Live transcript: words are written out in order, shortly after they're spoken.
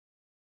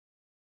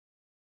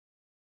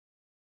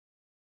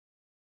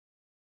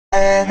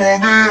I'm on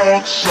the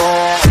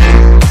outside.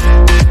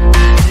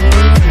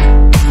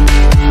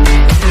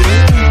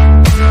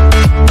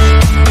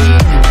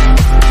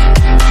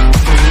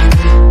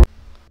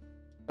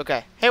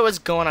 Okay, hey, what's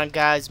going on,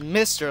 guys?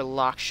 Mr.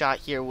 Lockshot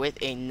here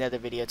with another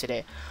video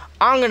today.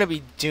 I'm going to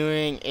be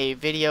doing a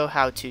video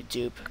how to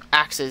dupe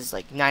AXES,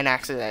 like 9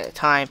 AXES at a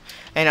time,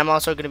 and I'm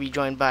also going to be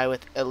joined by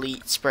with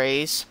Elite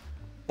Sprays,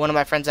 one of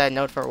my friends I had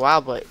known for a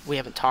while, but we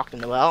haven't talked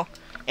in a while,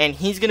 and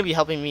he's going to be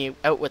helping me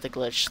out with a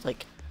glitch,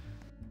 like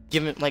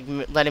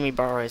letting me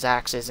borrow his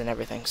AXES and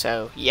everything.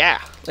 So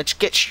yeah, let's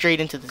get straight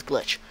into this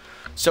glitch.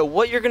 So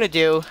what you're going to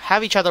do,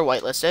 have each other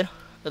whitelisted.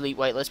 Elite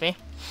whitelist me.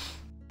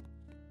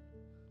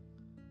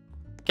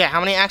 Okay, how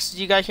many AXES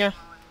do you got here?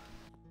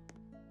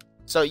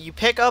 So you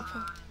pick up...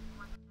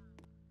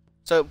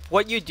 So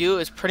what you do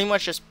is pretty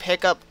much just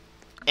pick up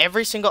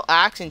every single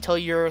axe until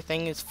your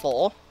thing is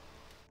full.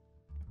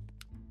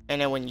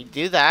 And then when you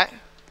do that...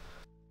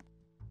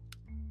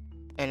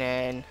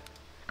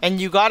 And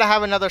you gotta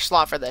have another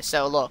slot for this.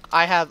 So look,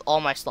 I have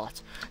all my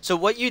slots. So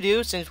what you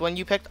do, since when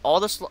you picked all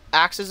the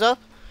axes up,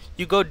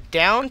 you go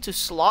down to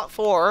slot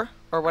 4,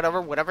 or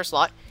whatever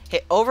slot,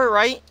 hit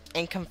overwrite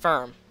and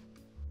confirm.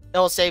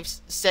 It'll save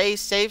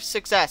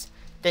success.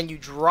 Then you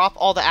drop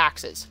all the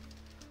axes.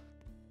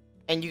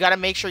 And you gotta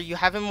make sure you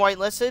have him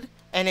whitelisted.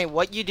 And then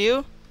what you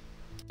do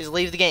is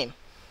leave the game.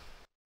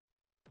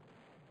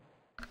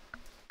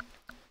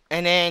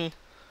 And then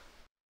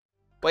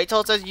wait till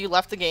it says you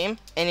left the game,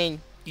 and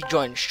then you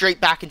join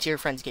straight back into your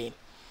friend's game.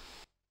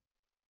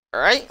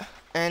 Alright?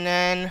 And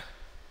then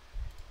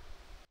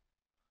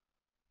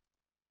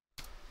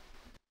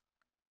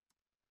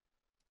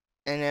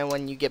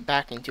when you get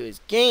back into his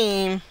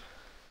game,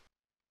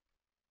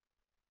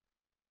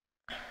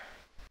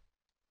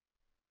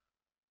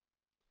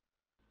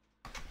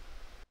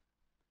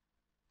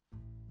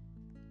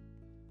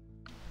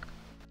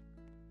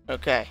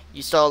 okay,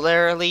 you still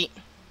there, Elite?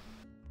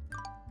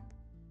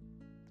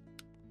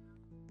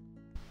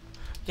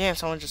 Damn,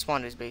 someone just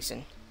spawned his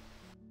basin.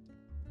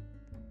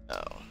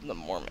 Oh, the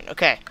Mormon.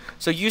 Okay,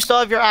 so you still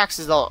have your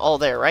axes all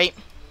there, right?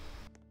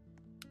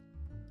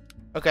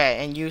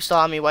 Okay, and you still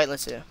have me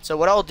whitelisted. So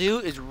what I'll do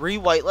is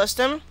re-whitelist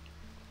him.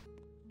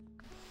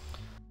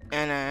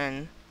 And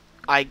then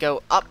I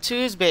go up to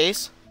his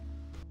base.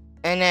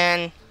 And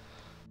then,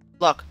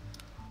 look,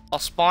 I'll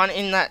spawn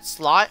in that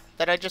slot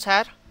that I just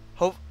had.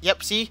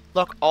 Yep, see?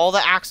 Look, all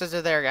the axes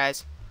are there,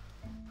 guys.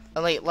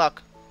 Elite,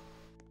 look.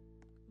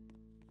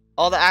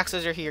 All the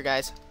axes are here,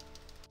 guys.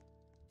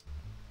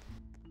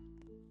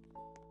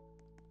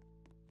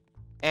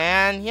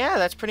 And yeah,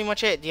 that's pretty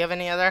much it. Do you have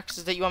any other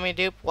axes that you want me to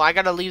dupe? Well, I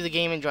gotta leave the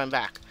game and join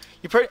back.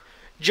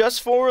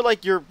 Just for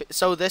like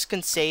so this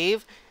can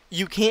save,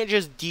 you can't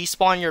just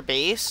despawn your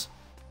base,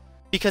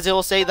 because it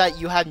will say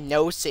that you have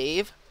no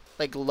save,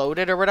 like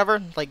loaded or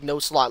whatever, like no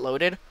slot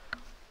loaded,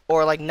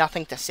 or like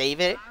nothing to save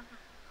it.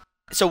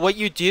 So what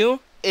you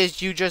do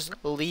is you just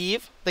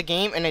leave the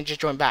game and then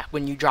just join back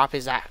when you drop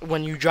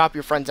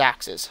your friend's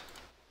axes.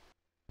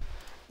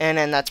 And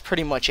then that's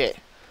pretty much it.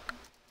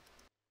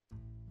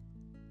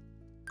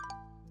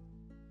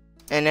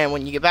 And then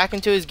when you get back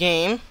into his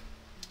game,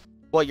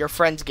 well, your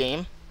friend's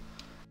game,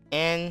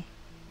 and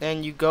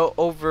then you go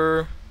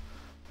over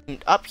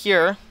and up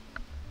here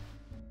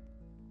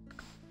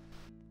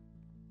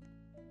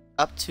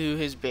up to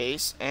his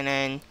base, and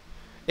then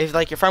if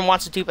like your friend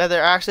wants to dupe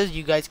other axes,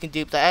 you guys can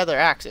dupe the other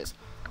axes.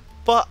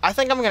 But I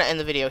think I'm going to end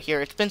the video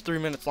here. It's been 3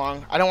 minutes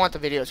long. I don't want the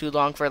video too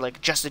long for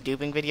like just a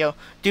duping video.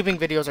 Duping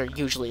videos are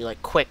usually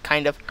like quick,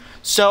 kind of.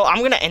 So I'm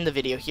going to end the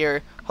video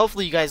here.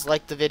 Hopefully you guys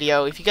liked the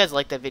video. If you guys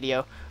liked that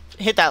video,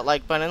 hit that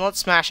like button. Let's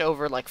smash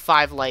over like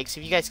 5 likes.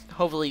 If you guys,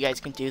 hopefully you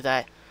guys can do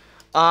that.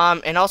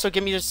 And also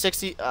give me just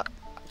 60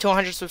 to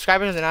 100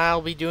 subscribers, and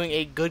I'll be doing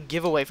a good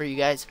giveaway for you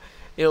guys.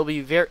 It'll be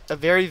a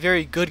very,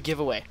 very good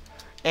giveaway.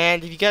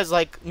 And if you guys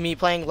like me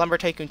playing Lumber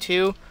Tycoon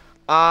 2,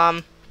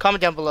 comment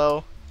down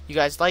below you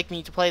guys like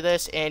me to play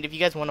this, and if you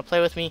guys want to play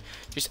with me,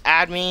 just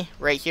add me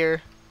right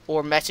here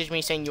or message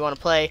me saying you want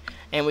to play,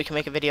 and we can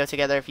make a video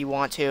together if you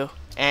want to.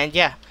 And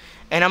yeah,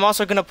 and I'm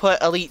also gonna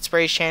put Elite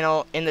Spray's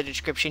channel in the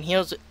description. He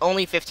has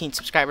only 15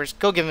 subscribers.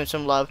 Go give him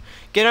some love.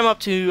 Get him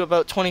up to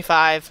about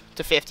 25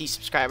 to 50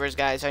 subscribers,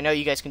 guys. I know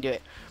you guys can do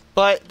it.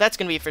 But that's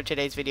gonna be it for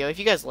today's video. If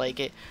you guys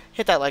like it,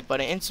 hit that like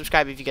button and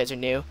subscribe if you guys are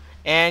new.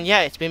 And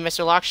yeah, it's been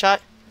Mr. Lockshot.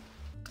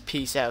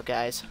 Peace out,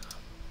 guys.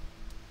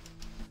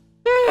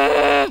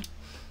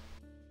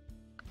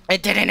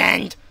 It didn't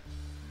end.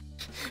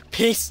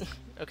 Peace.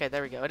 Okay,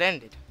 there we go. It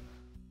ended.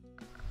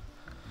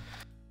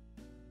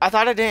 I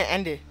thought it didn't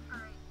end it.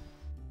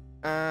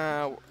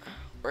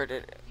 Where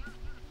did it?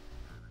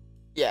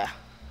 Yeah.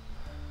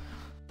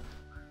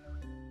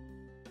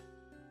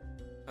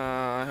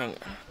 Hang on.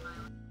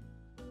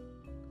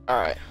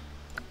 Alright.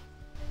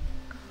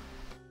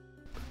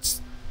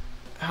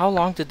 How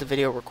long did the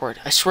video record?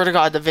 I swear to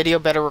God, the video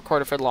better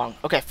record it for long.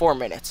 Okay, 4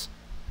 minutes.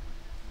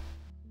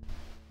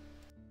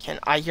 Can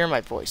I hear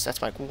my voice?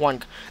 That's my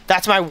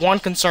one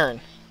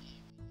concern.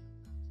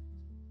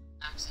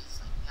 AXES,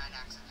 like 9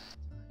 AXES.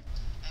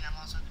 And I'm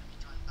also going to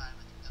be joined by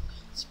with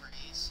Elite.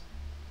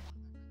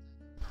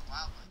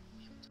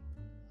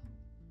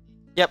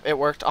 Yep, it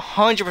worked.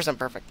 100%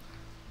 perfect.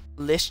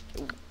 List.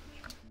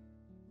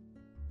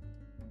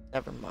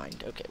 Never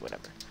mind. Okay,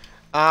 whatever.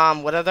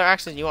 What other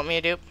accents do you want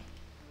me to do?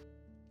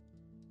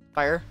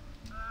 Fire.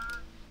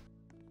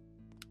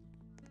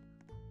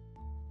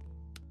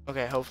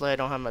 Okay, hopefully I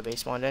don't have my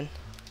base spawned in.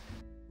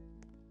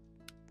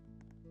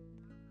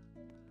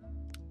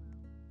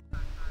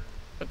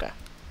 Okay.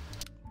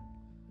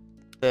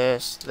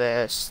 This.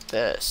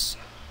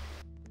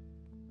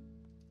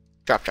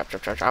 Drop.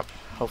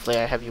 Hopefully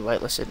I have you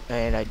whitelisted,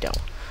 and I don't.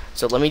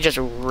 So let me just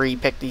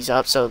re-pick these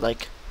up so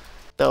like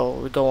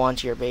they'll go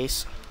onto your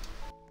base.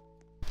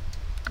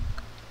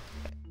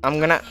 I'm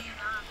gonna.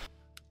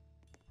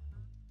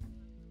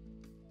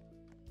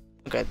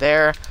 Okay,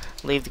 there.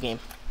 Leave the game.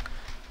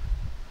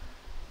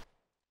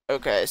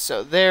 Okay,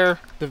 so there.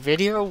 The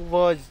video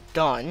was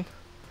done.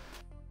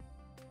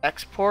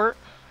 Export.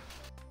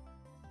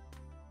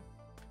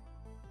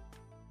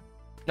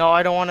 No,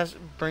 I don't want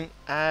to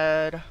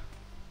add.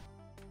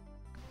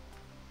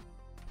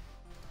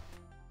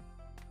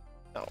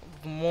 No,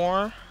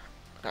 more.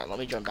 Okay, let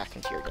me join back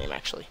into your game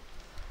actually.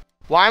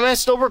 Why am I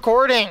still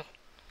recording?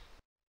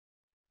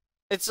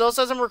 It still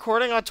says I'm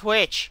recording on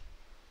Twitch.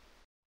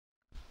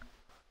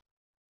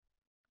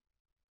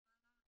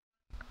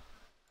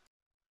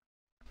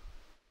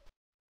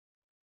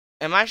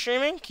 Am I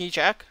streaming? Can you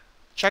check?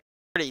 Check,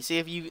 see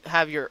if you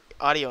have your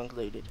audio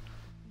included.